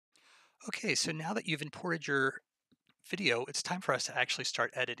Okay, so now that you've imported your video, it's time for us to actually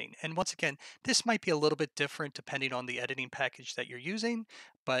start editing. And once again, this might be a little bit different depending on the editing package that you're using,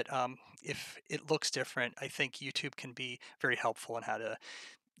 but if it looks different, I think YouTube can be very helpful in how to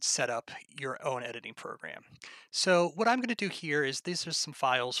set up your own editing program. So what I'm going to do here is these are some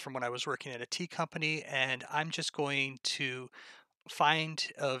files from when I was working at a tea company, and I'm just going to find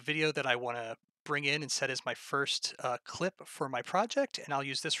a video that I want to bring in and set as my first clip for my project. And I'll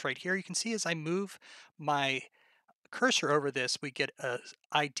use this right here. You can see as I move my cursor over this, we get a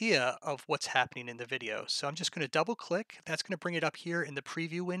idea of what's happening in the video. So I'm just going to double click. That's going to bring it up here in the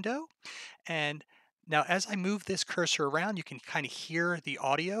preview window. And now as I move this cursor around, you can kind of hear the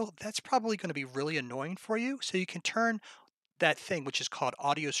audio. That's probably going to be really annoying for you. So you can turn that thing, which is called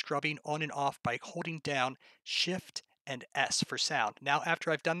audio scrubbing, on and off by holding down Shift and S for sound. Now, after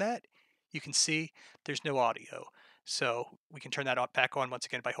I've done that, you can see there's no audio. So we can turn that back on once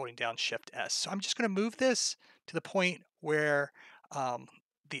again by holding down Shift S. So I'm just going to move this to the point where um,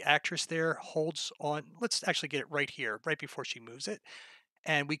 the actress there holds on. Let's actually get it right here, right before she moves it,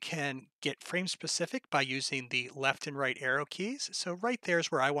 and we can get frame specific by using the left and right arrow keys. So right there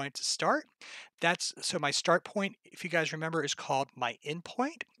is where I want it to start. That's so my start point, if you guys remember, is called my end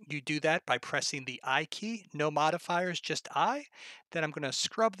point. You do that by pressing the I key, no modifiers, just I. Then I'm going to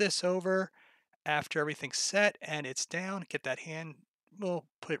scrub this over after everything's set and it's down. Get that hand, we'll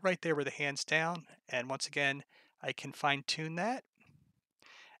put it right there where the hand's down. And once again, I can fine tune that,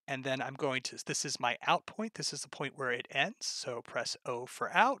 and then I'm going to, this is my out point. This is the point where it ends. So press O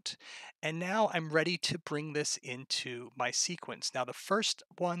for out. And now I'm ready to bring this into my sequence. Now, the first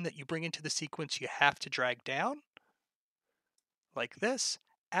one that you bring into the sequence, you have to drag down like this.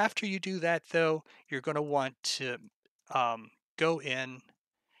 After you do that, though, you're going to want to go in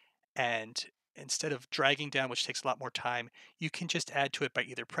and instead of dragging down, which takes a lot more time, you can just add to it by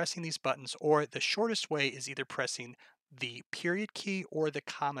either pressing these buttons, or the shortest way is either pressing the period key or the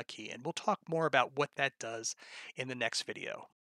comma key. And we'll talk more about what that does in the next video.